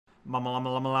That's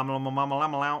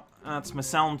my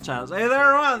sound chest. Hey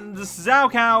there, everyone! This is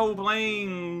Zhao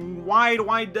playing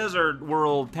Wide Desert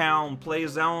World Town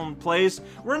Zone Place.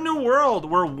 We're in a new world.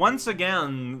 We're once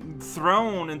again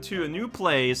thrown into a new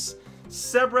place,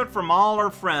 separate from all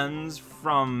our friends,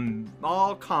 from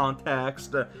all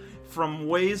context, from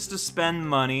ways to spend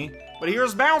money. But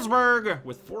here's Bounceburg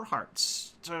with 4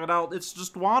 hearts. Check it out. It's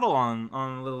just Waddle on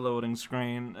the loading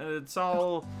screen. It's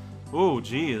all... Oh,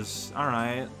 geez.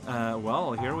 Alright.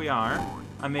 Well, here we are.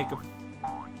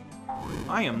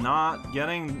 I am not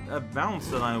getting a bounce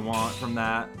that I want from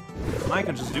that. I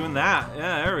can just doing that.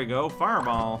 Yeah, there we go.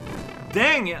 Fireball.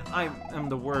 Dang it! I am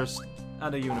the worst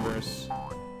at the universe.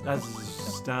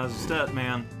 That's it,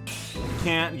 man.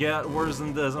 Can't get worse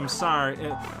than this. I'm sorry.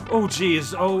 Oh,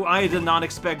 geez. Oh, I did not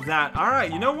expect that.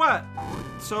 Alright, you know what?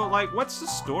 So, like, what's the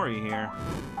story here?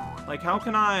 Like, how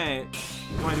can I...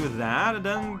 Do I do that and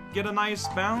then get a nice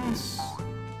bounce?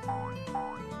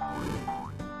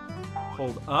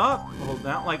 Hold up? Hold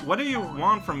down? Like, what do you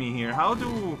want from me here? How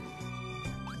do...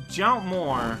 Jump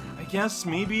more? I guess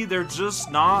maybe they're just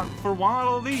not for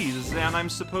Waddle these, and I'm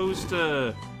supposed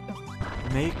to...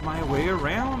 make my way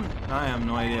around? I have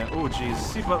no idea. Oh, jeez.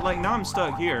 See, but, like, now I'm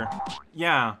stuck here.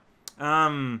 Yeah.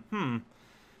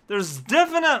 There's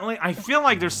definitely... I feel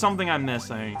like there's something I'm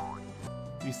missing.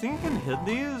 Do you think I can hit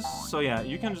these? So yeah,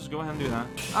 you can just go ahead and do that.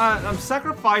 I'm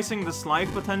sacrificing this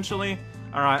life, potentially.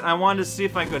 Alright, I wanted to see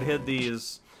if I could hit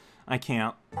these. I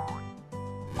can't.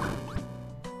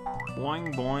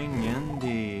 Boing, boing,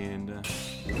 indeed.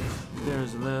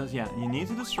 There's this. Yeah, you need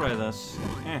to destroy this.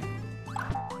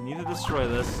 You need to destroy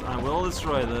this. I will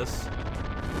destroy this.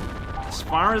 As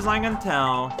far as I can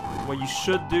tell, what you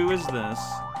should do is this.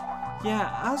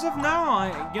 Yeah, as of now, I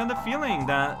get the feeling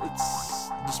that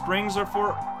the springs are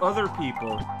for other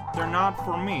people. They're not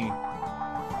for me.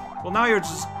 Well, now you're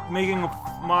just making a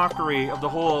mockery of the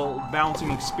whole bouncing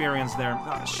experience there.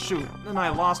 Ah, shoot. Then I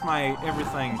lost my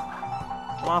everything.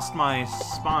 Lost my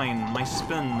spine, my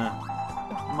spin,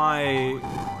 my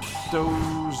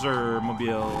dozer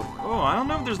mobile. Oh, I don't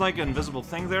know if there's like an invisible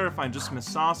thing there, if I just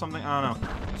saw something. I don't know.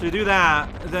 So you do that,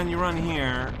 then you run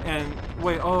here, and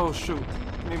wait, oh shoot.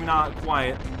 Maybe not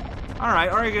quite.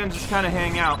 Alright, or you can just kind of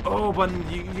hang out. Oh, but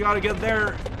you gotta get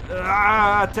there.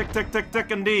 Ah, tick, tick, tick, tick,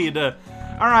 indeed.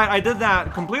 Alright, I did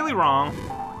that completely wrong.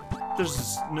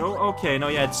 There's no... Okay, no,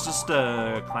 yeah, it's just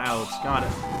clouds. Got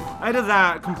it. I did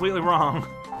that completely wrong.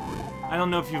 I don't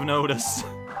know if you've noticed.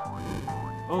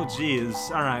 Oh,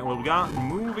 jeez. Alright, well, we got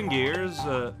moving gears.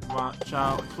 Watch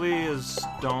out. Please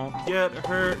don't get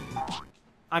hurt.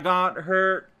 I got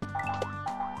hurt. There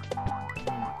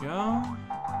we go.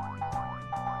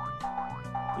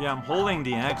 Yeah, I'm holding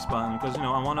the X button because, you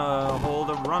know, I want to hold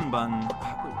the run button.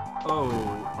 Oh,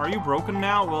 are you broken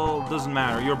now? Well, it doesn't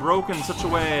matter. You're broken in such a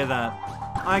way that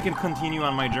I can continue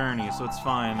on my journey, so it's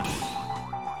fine.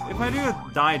 If I do a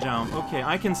die jump, okay,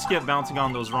 I can skip bouncing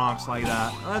on those rocks like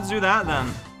that. Let's do that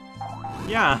then.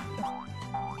 Yeah.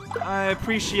 I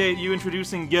appreciate you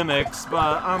introducing gimmicks,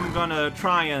 but I'm gonna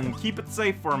try and keep it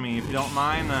safe for me, if you don't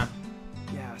mind.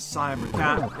 Yeah,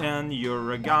 Cybercat, and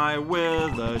you're a guy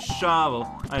with a shovel.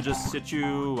 I just hit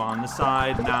you on the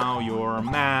side, now you're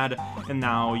mad, and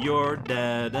now you're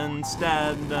dead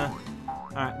instead.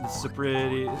 Alright, this is a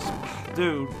pretty...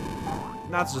 Dude,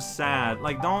 that's just sad.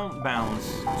 Like, don't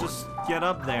bounce. Just get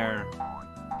up there.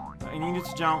 I need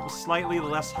to jump slightly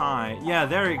less high. Yeah,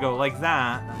 there you go, like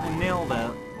that. I nailed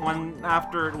it. When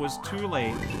after it was too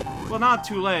late. Well, not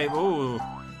too late. Ooh,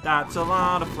 that's a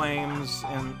lot of flames.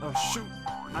 And oh shoot,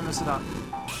 I messed it up.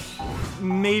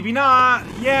 Maybe not.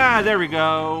 Yeah, there we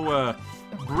go.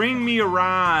 Bring me a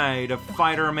ride,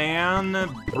 fighter man.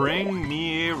 Bring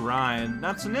me a ride.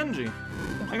 That's a ninja.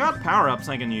 I got power-ups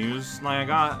I can use. Like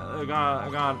I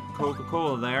got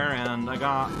Coca-Cola there, and I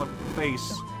got what,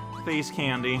 face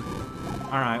candy.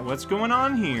 All right, what's going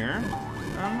on here?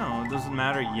 I don't know, it doesn't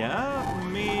matter yet?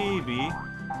 Maybe.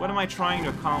 What am I trying to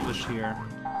accomplish here?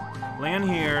 Land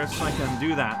here so I can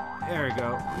do that. There we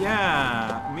go.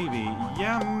 Yeah, maybe.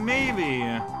 Yeah, maybe.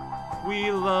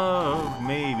 We love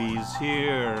maybes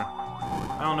here.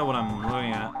 I don't know what I'm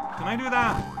looking at. Can I do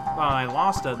that? Well, I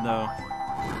lost it, though.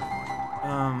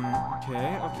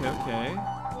 Okay.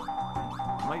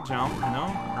 Light jump, no?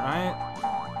 Alright.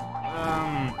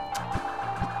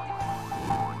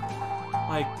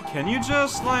 Like, can you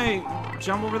just, like,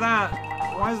 jump over that?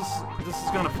 Why is this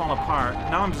is gonna fall apart?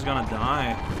 Now I'm just gonna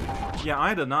die. Yeah,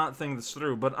 I did not think this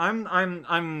through, but I'm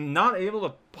not able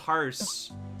to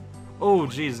parse. Oh,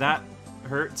 geez, that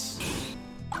hurts.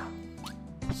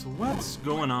 So what's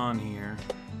going on here?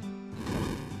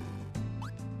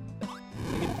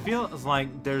 Like, it feels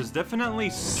like there's definitely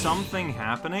something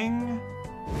happening.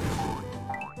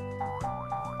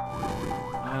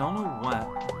 I don't know what.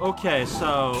 Okay,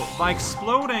 so by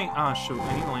exploding... Ah, shoot,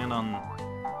 I need to land on...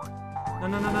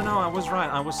 No, I was right.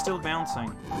 I was still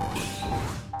bouncing.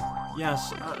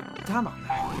 Yes, damn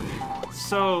it.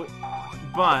 So,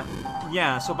 but,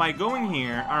 yeah, so by going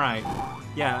here, alright.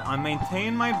 Yeah, I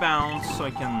maintain my bounce so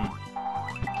I can...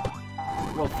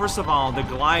 Well, first of all, the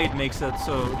glide makes it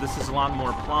so this is a lot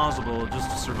more plausible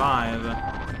just to survive.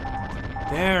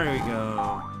 There we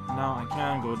go. Now I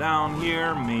can go down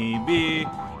here, maybe,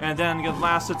 and then get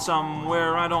blasted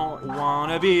somewhere I don't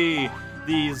wanna be.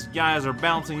 These guys are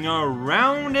bouncing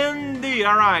around in the...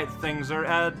 Alright, things are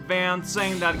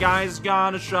advancing. That guy's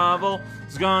got a shovel.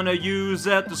 He's gonna use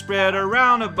it to spread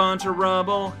around a bunch of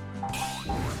rubble.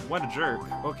 What a jerk.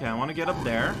 Okay, I want to get up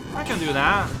there. I can do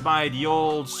that by the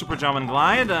old super jump and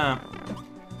glide.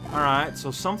 Alright, so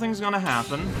something's gonna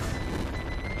happen.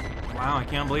 Wow, I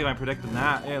can't believe I predicted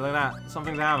that. Hey, look at that.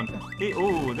 Something's happened. Hey,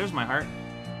 ooh, there's my heart.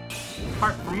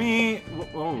 Heart for me.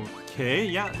 Okay,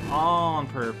 yeah, all on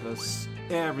purpose.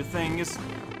 Everything is...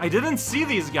 I didn't see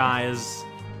these guys.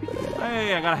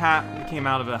 Hey, I got a hat. It came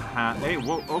out of a hat. Hey,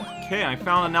 whoa, okay, I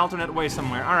found an alternate way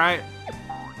somewhere. Alright.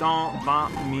 Don't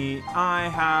bump me. I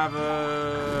have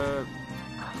a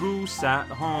goose at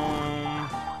home.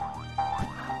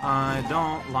 I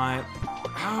don't like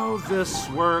how this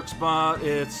works, but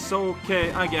it's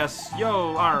okay, I guess.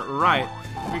 Yo, alright.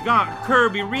 We got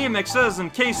Kirby remixes in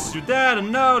case you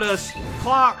didn't notice.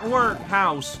 Clockwork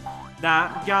House.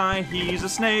 That guy, he's a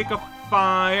snake of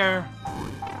fire.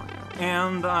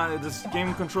 And this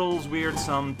game controls weird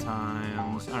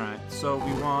sometimes. Alright, so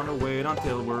we want to wait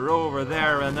until we're over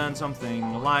there, and then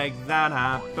something like that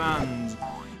happens.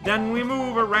 Then we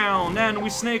move around, and we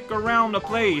snake around the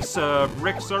place.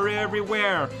 Bricks are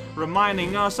everywhere,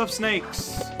 reminding us of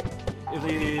snakes. If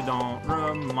they don't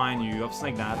remind you of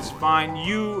snake, that's fine.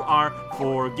 You are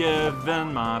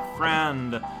forgiven, my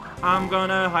friend. I'm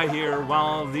gonna hide here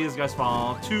while these guys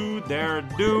fall to their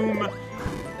doom.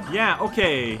 Yeah,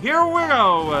 okay, here we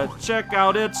go. Check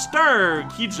out it,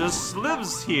 Sturg. He just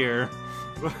lives here.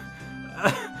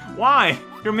 Why?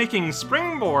 You're making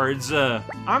springboards.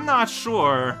 I'm not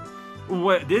sure.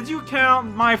 What, did you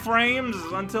count my frames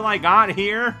until I got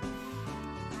here?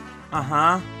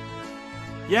 Uh-huh.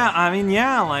 Yeah, I mean,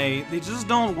 yeah, like, they just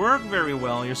don't work very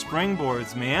well, your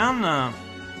springboards, man.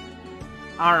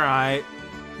 Alright.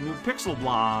 New pixel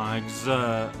blocks.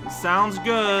 Sounds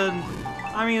good.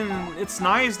 I mean, it's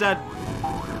nice that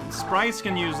sprites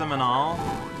can use them and all.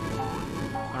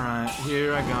 Alright,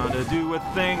 here I gotta do a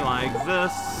thing like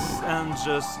this and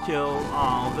just kill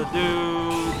all the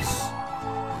dudes.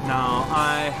 Now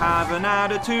I have an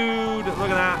attitude. Look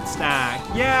at that stack.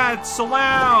 Yeah, it's so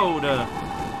loud.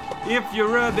 If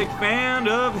you're a big fan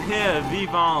of heavy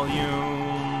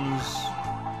volumes,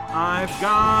 I've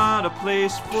got a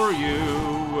place for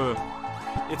you.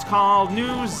 It's called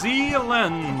New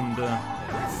Zealand.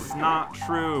 It's not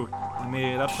true. I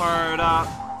made a part up.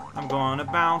 I'm gonna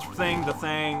bounce thing to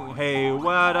thing. Hey,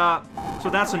 what up? So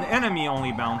that's an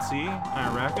enemy-only bouncy,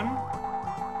 I reckon.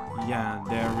 Yeah,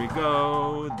 there we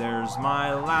go. There's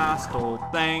my last old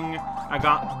thing. I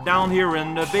got down here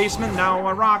in the basement. Now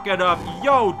I rock it up.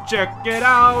 Yo, check it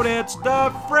out. It's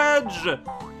the fridge.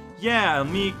 Yeah,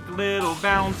 meek little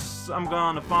bounce. I'm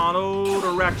gonna follow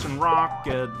direction.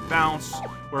 Rocket bounce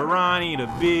where I need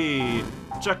to be.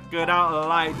 Check it out,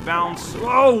 light bounce.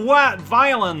 Oh, what?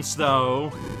 Violence, though.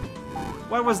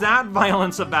 What was that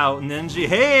violence about, Ninja?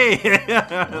 Hey!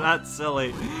 That's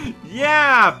silly.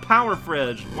 Yeah! Power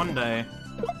fridge. One day.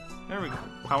 There we go.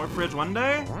 Power fridge one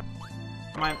day?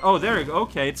 Oh, there we go.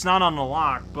 Okay, it's not on the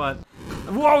lock, but...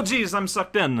 Whoa, jeez, I'm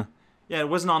sucked in. Yeah, it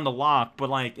wasn't on the lock, but,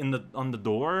 like, on the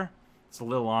door? It's a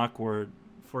little awkward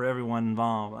for everyone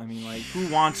involved. I mean, like, who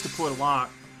wants to put a lock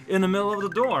in the middle of the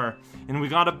door? And we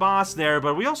got a boss there,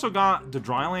 but we also got the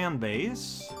Dryland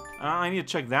Base. I need to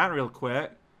check that real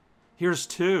quick. Here's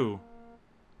two.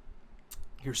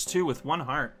 Here's two with one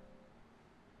heart.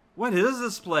 What is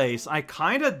this place? I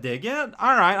kinda dig it.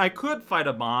 Alright, I could fight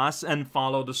a boss and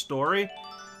follow the story.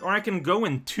 Or I can go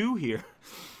in two here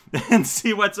and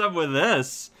see what's up with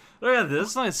this. Look at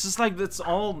this. It's just like it's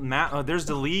all oh, there's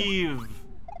the leave.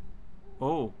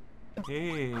 Oh.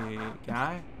 Hey,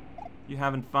 guy. You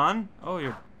having fun? Oh,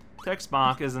 your text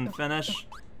box isn't finished.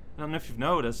 I don't know if you've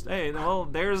noticed. Hey, well,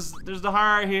 there's the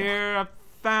heart here. I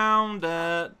found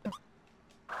it.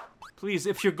 Please,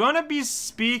 if you're gonna be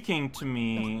speaking to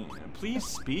me, please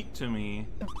speak to me.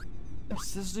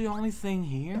 Is this the only thing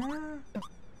here?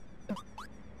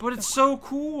 But it's so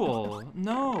cool.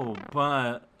 No,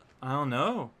 but I don't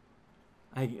know.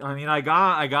 I mean, I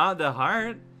got the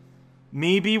heart.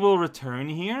 Maybe we'll return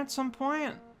here at some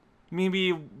point.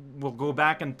 Maybe we'll go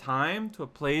back in time to a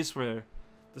place where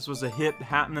this was a hip,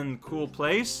 happening, cool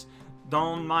place.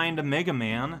 Don't mind a Mega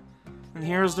Man. And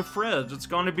here's the fridge. It's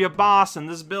going to be a boss in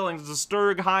this building. It's a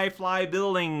Sturg High-Fly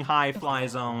building, High-Fly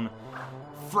zone.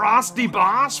 Frosty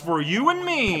boss for you and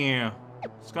me.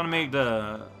 It's gonna make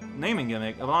the naming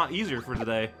gimmick a lot easier for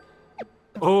today.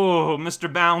 Oh,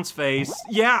 Mr. Bounce Face.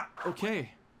 Yeah,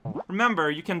 okay.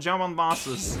 Remember, you can jump on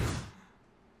bosses.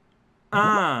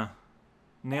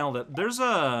 Nailed it. There's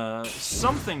a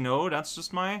something node. That's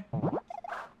just my...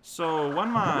 So,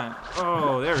 when my...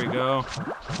 Oh, there we go.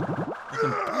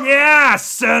 Yeah!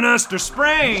 Sinister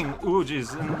Spring! Ooh,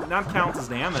 jeez. And that counts as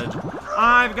damage.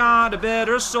 I've got a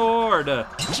better sword.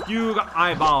 You got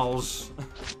eyeballs.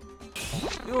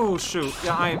 Oh, shoot.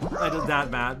 Yeah, I did that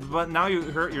bad. But now you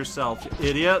hurt yourself, you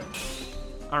idiot.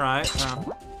 Alright.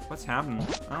 What's happening?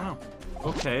 I don't know.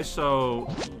 Okay, so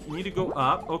you need to go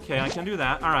up. Okay, I can do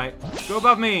that. Alright. Go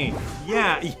above me.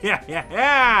 Yeah,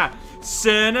 yeah.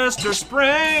 Sinister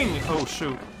Spring! Oh,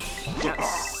 shoot. Yeah,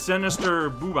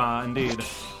 Sinister Booba, indeed.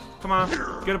 Come on,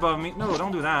 get above me. No,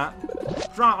 don't do that.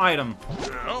 Drop item.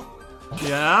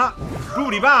 Yeah.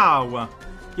 Booty bow.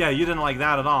 Yeah, you didn't like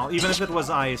that at all, even if it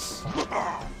was ice.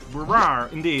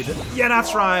 Indeed. Yeah,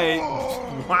 that's right.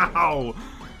 Wow.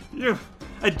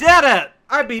 I did it!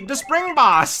 I beat the spring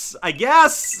boss! I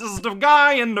guess! This is the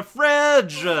guy in the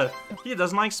fridge! He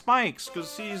doesn't like spikes,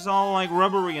 because he's all like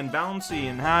rubbery and bouncy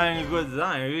and having a good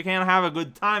time. You can't have a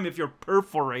good time if you're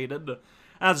perforated.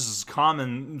 That's just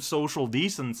common social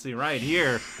decency right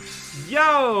here.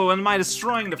 Yo! Am I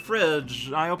destroying the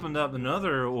fridge? I opened up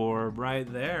another orb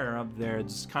right there, up there.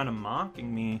 It's kind of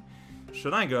mocking me.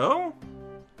 Should I go?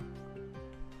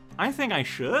 I think I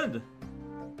should.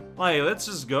 Like, let's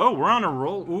just go. We're on a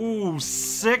roll. Ooh,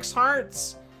 6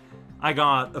 hearts. I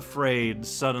got afraid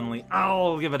suddenly.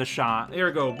 I'll give it a shot. Here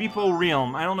we go. Beepo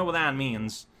Realm. I don't know what that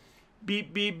means.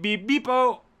 Beep, beep, beep,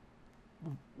 Beepo.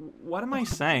 What am I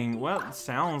saying? What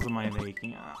sounds am I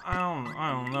making? I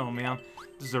don't know, man.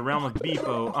 This is the realm of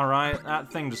Beepo. Alright,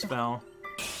 that thing just fell.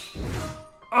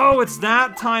 Oh, it's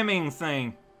that timing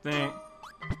thing.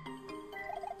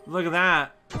 Look at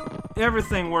that.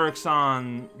 Everything works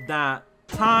on that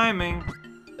timing.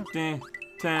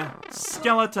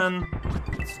 Skeleton.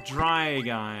 It's dry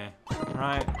guy.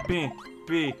 Alright.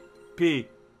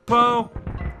 Po.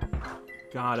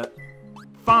 Got it.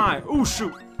 5. Ooh,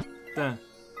 shoot.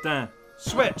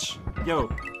 Switch. Yo.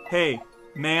 Hey,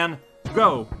 man.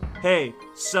 Go. Hey,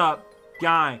 sup,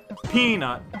 guy.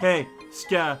 Peanut. Hey,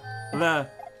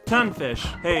 skeleton fish.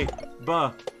 Hey,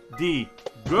 buddy.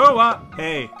 Grow up.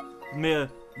 Hey,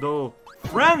 middle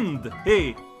friend.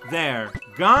 Hey, there.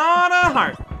 Got a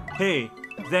heart. Hey,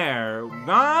 there.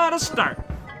 Got a start.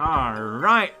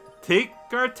 Alright. Take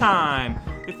our time.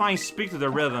 If I speak to the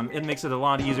rhythm, it makes it a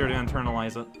lot easier to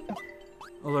internalize it.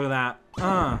 Oh, look at that.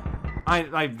 I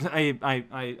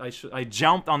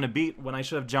jumped on the beat when I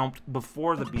should have jumped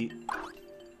before the beat.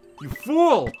 You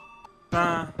fool!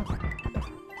 That's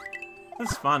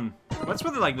fun. What's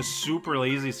with like the super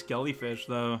lazy skelly fish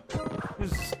though?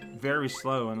 It's very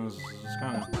slow and it's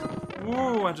kind of.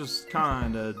 Ooh, I just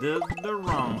kind of did the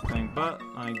wrong thing, but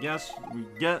I guess we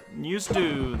get used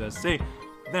to this. See,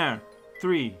 there,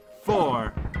 3,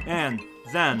 4, and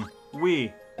then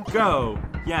we go.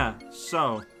 Yeah,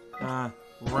 so,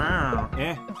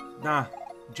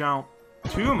 jump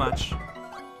too much.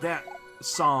 That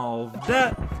solved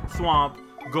that thwomp.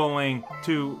 Going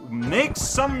to make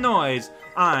some noise.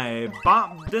 I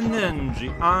bopped the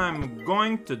ninja. I'm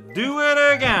going to do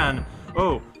it again.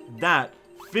 Oh, that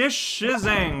fish is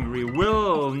angry.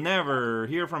 We'll never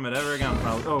hear from it ever again,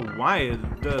 probably. Oh, why?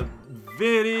 The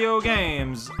video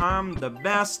games. I'm the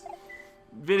best.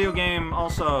 Video game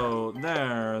also.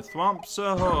 There. Thwomps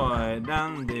ahoy.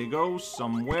 Then they go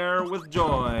somewhere with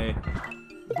joy.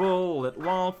 Bullet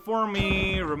wall for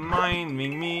me,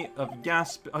 reminding me of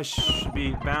gasp. I should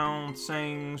be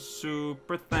bouncing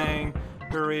super thing.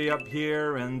 Hurry up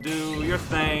here and do your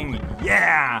thing.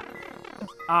 Yeah!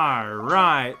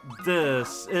 Alright,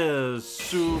 this is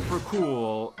super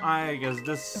cool. I guess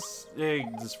this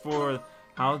is for.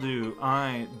 How do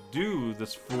I do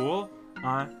this, fool?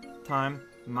 I time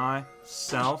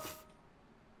myself.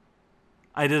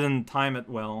 I didn't time it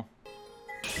well.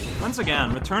 Once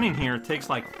again, returning here takes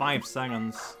like 5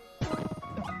 seconds.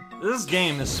 This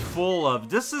game is full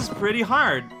of, this is pretty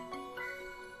hard.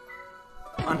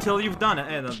 Until you've done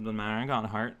it. It doesn't matter, I got a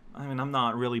heart. I mean, I'm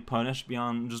not really punished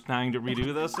beyond just having to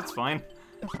redo this, it's fine.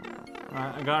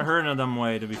 I got hurt in a dumb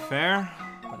way, to be fair.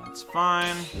 But that's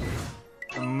fine.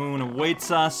 The moon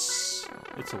awaits us.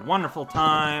 It's a wonderful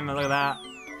time. Look at that.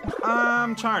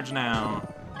 I'm charged now.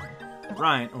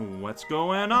 Right, what's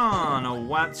going on?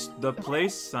 What's the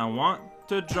place I want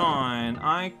to join?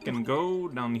 I can go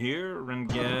down here and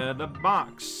get a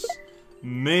box.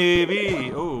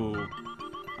 Maybe. Oh.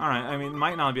 Alright, I mean, it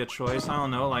might not be a choice. I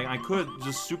don't know. Like, I could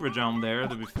just super jump there.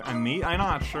 To be I'm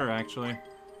not sure, actually.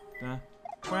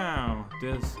 Wow.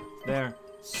 There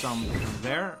something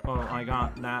there? Oh, I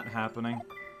got that happening.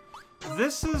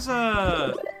 This is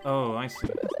a... Oh, I see.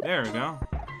 There we go.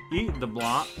 Eat the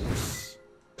blocks.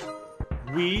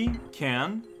 We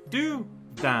can do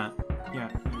that. Yeah,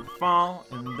 you fall,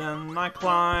 and then I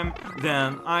climb.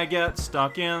 Then I get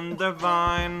stuck in the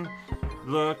vine.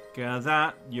 Look at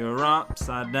that, you're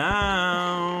upside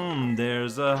down.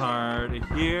 There's a heart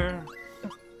here.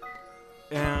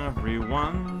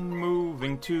 Everyone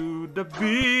moving to the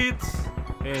beat.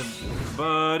 Hey,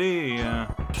 buddy.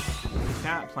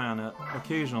 Cat Planet,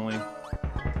 occasionally.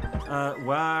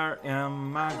 Where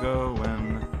am I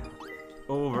going?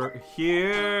 Over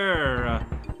here.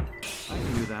 I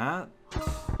can do that.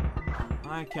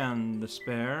 I can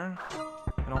despair.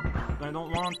 I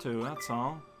don't want to, that's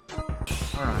all.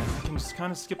 Alright, I can just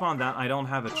kind of skip on that. I don't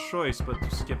have a choice but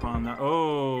to skip on that.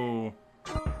 Oh!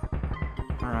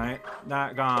 Alright,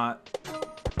 that got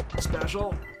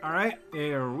special. Alright,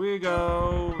 here we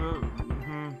go.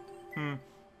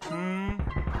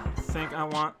 Think I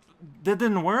want... That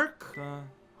didn't work?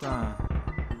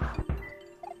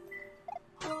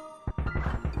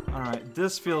 Alright,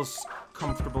 this feels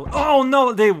comfortable. Oh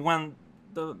no, they went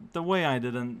the way I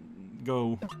didn't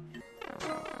go.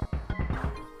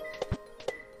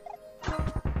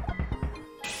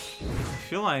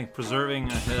 I feel like preserving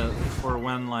a hit for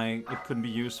when like it could be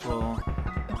useful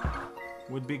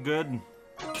would be good.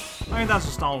 I mean, that's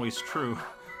just always true.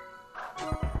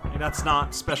 Like, that's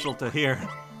not special to hear.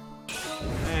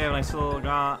 Hey, but I still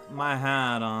got my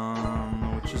hat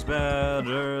on, which is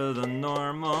better than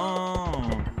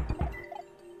normal.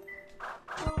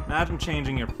 Imagine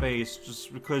changing your face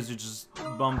just because you just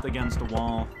bumped against a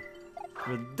wall.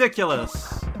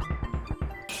 Ridiculous!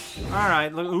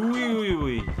 Alright, look. Ooh.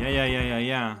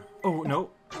 Yeah. Oh,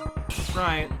 no. That's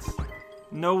right.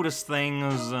 Notice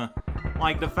things.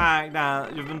 Like the fact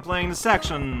that you've been playing the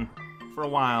section for a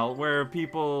while, where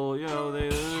people, you know, they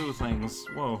do things.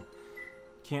 Whoa.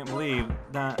 Can't believe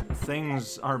that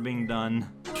things are being done.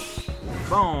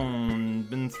 Bone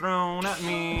been thrown at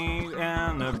me,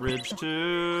 and a bridge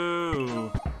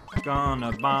too.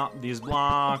 Gonna bop these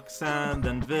blocks and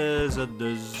then visit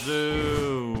the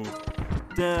zoo.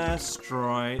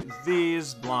 Destroy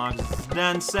these blocks,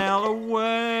 then sail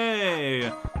away.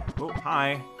 Oh,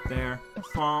 hi there.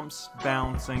 Thwomps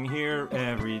bouncing here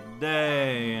every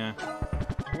day.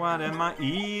 What am I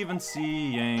even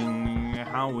seeing?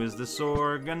 How is this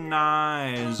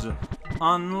organized?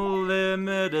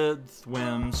 Unlimited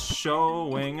thwims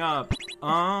showing up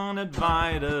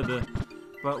uninvited.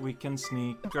 But we can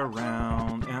sneak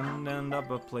around and end up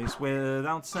a place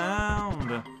without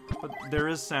sound. But there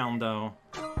is sound though.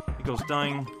 It goes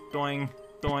doing, doing,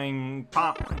 doing,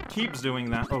 pop. It keeps doing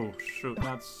that. Oh shoot,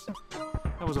 that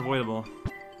was avoidable.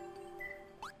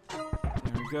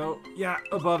 There we go. Yeah,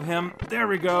 above him. There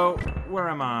we go. Where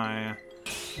am I?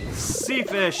 Sea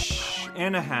fish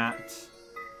in a hat.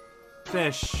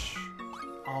 Fish.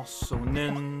 Also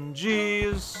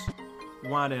ninjas.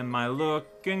 What am I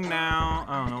looking now?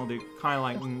 I don't know, they kind of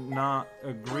like not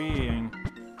agreeing.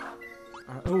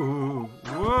 Ooh,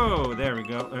 whoa, there we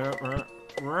go. There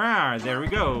we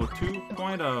go.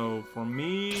 2.0 for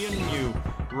me and you.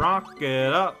 Rock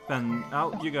it up and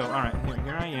out you go. Alright,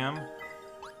 here I am.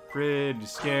 Pretty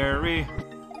scary.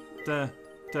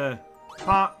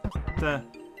 Pop.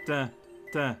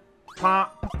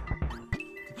 Pop.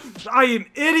 I am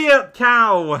idiot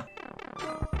cow!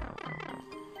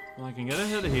 Well, I can get a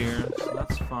hit here, so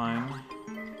that's fine.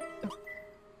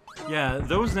 Yeah,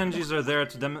 those ninjas are there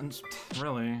to demonstrate.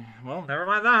 Really? Well, never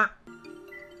mind that.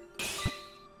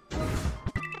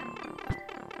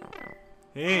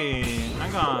 Hey, I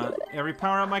got every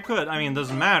power-up I could. I mean, it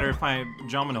doesn't matter if I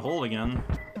jump in a hole again.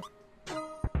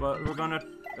 But we're gonna,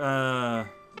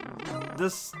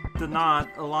 this did not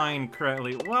align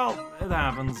correctly. Well, it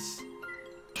happens.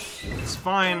 It's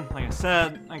fine, like I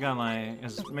said, I got like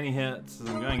as many hits as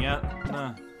I'm gonna get.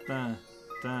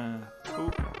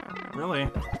 Oop, really?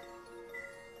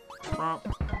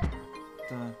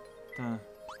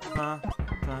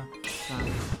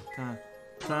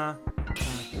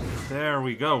 There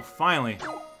we go, finally.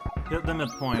 Hit the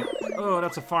midpoint. Oh,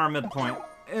 that's a far midpoint.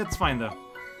 It's fine though.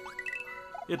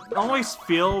 It always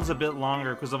feels a bit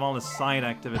longer because of all the side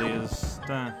activities.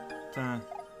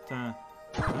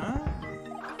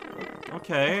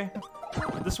 Okay.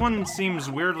 This one seems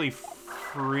weirdly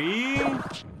free.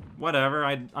 Whatever,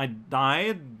 I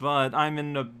died, but I'm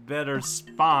in a better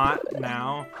spot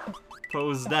now.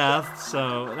 Post-death,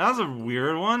 so that was a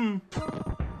weird one.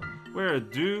 Where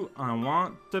do I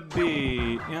want to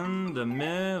be? In the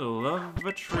middle of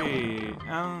a tree.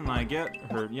 And I get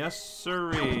hurt, yes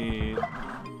sirree.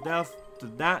 Death to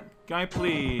that guy,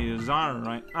 please.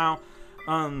 Alright, now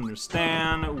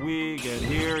understand. We get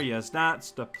here, yes,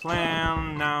 that's the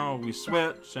plan. Now we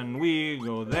switch and we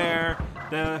go there.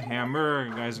 The hammer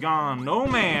guy's gone. No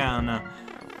man.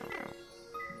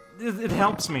 It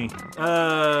helps me.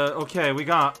 Okay, we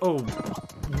got. Oh,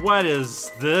 what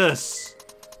is this?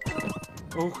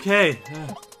 Okay.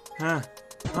 The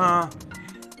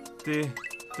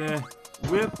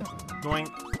whip, doink,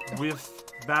 whiff,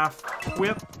 baff,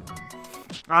 whip.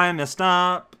 I messed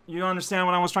up. You understand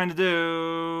what I was trying to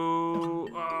do?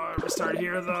 Restart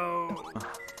here though.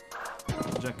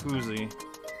 Jacuzzi.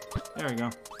 There we go.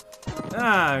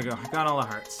 There we go. I got all the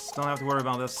hearts. Don't have to worry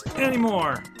about this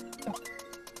anymore.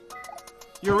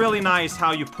 You're really nice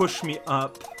how you push me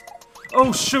up.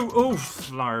 Oh shoot! Oh,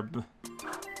 flarb.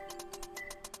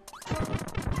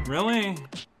 Really?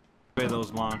 Away those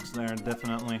blocks there,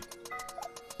 definitely.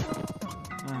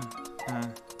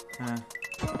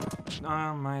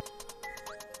 Oh my.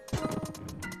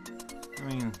 I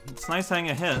mean, it's nice having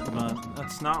a hit, but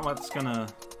that's not what's gonna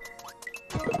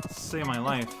save my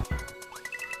life.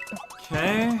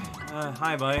 Okay.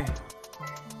 Hi, bye.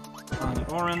 On the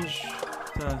orange.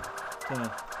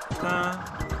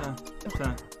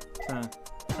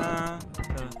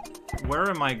 Where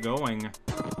am I going?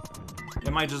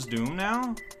 Am I just doomed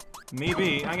now?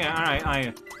 Maybe. Okay, alright,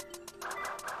 I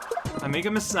made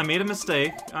a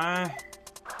mistake.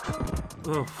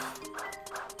 Oof.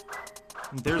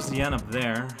 There's the end up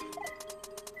there.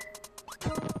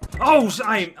 Oh,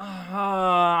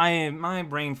 my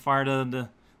brain farted.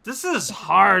 This is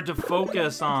hard to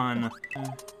focus on.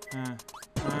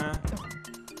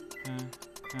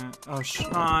 Oh,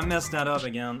 I messed that up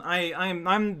again.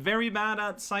 I'm very bad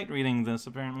at sight reading this,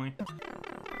 apparently.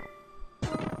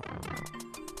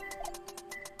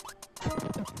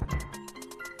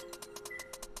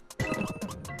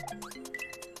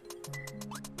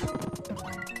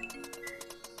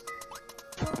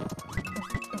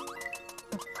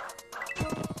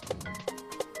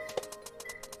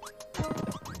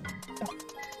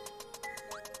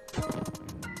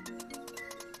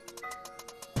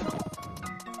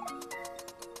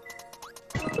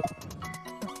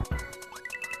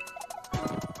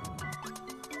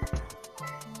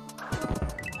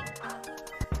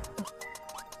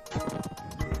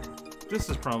 This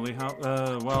is probably how,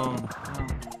 well,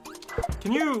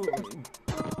 can you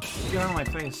get out of my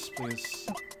face, please?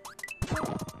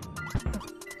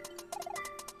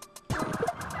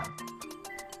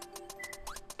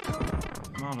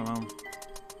 I don't know.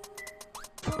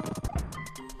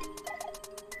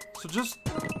 So just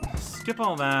skip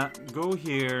all that, go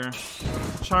here,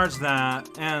 charge that,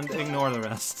 and ignore the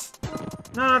rest.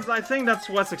 No, I think that's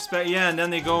what's expected. Yeah, and then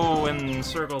they go in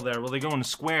circle there. Well, they go in a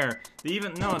square. They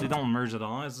don't merge at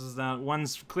all. It's just that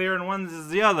one's clear and one is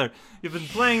the other. You've been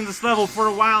playing this level for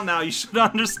a while now. You should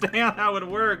understand how it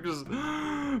works.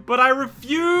 But I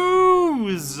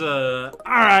refuse!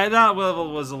 Alright, that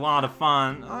level was a lot of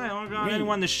fun. I don't got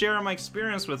anyone to share my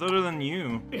experience with other than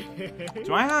you.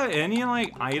 Do I have any,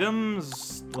 like,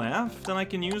 items left that I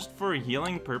can use for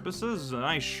healing purposes?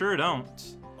 I sure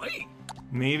don't.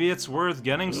 Maybe it's worth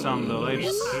getting some, though. I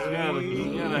just got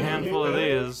a handful of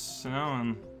these, you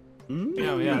know, and...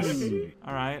 yeah, yes.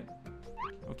 Alright.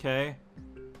 Okay.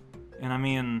 And I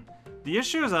mean, the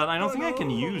issue is that I don't think I can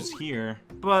use here.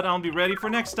 But I'll be ready for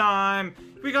next time.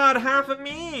 We got half of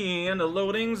me in the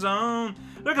loading zone.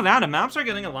 Look at that, the maps are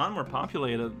getting a lot more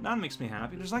populated. That makes me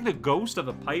happy. There's like the ghost of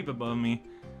a pipe above me.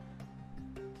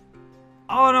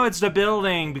 Oh no, it's the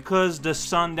building, because the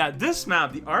sun, this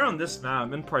map, the art on this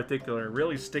map in particular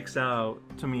really sticks out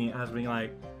to me as being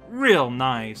like, real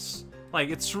nice. Like,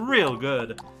 it's real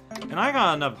good. And I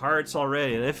got enough hearts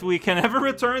already. If we can ever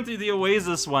return to the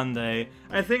Oasis one day,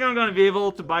 I think I'm gonna be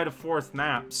able to buy the 4th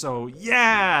map. So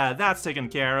yeah, that's taken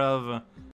care of.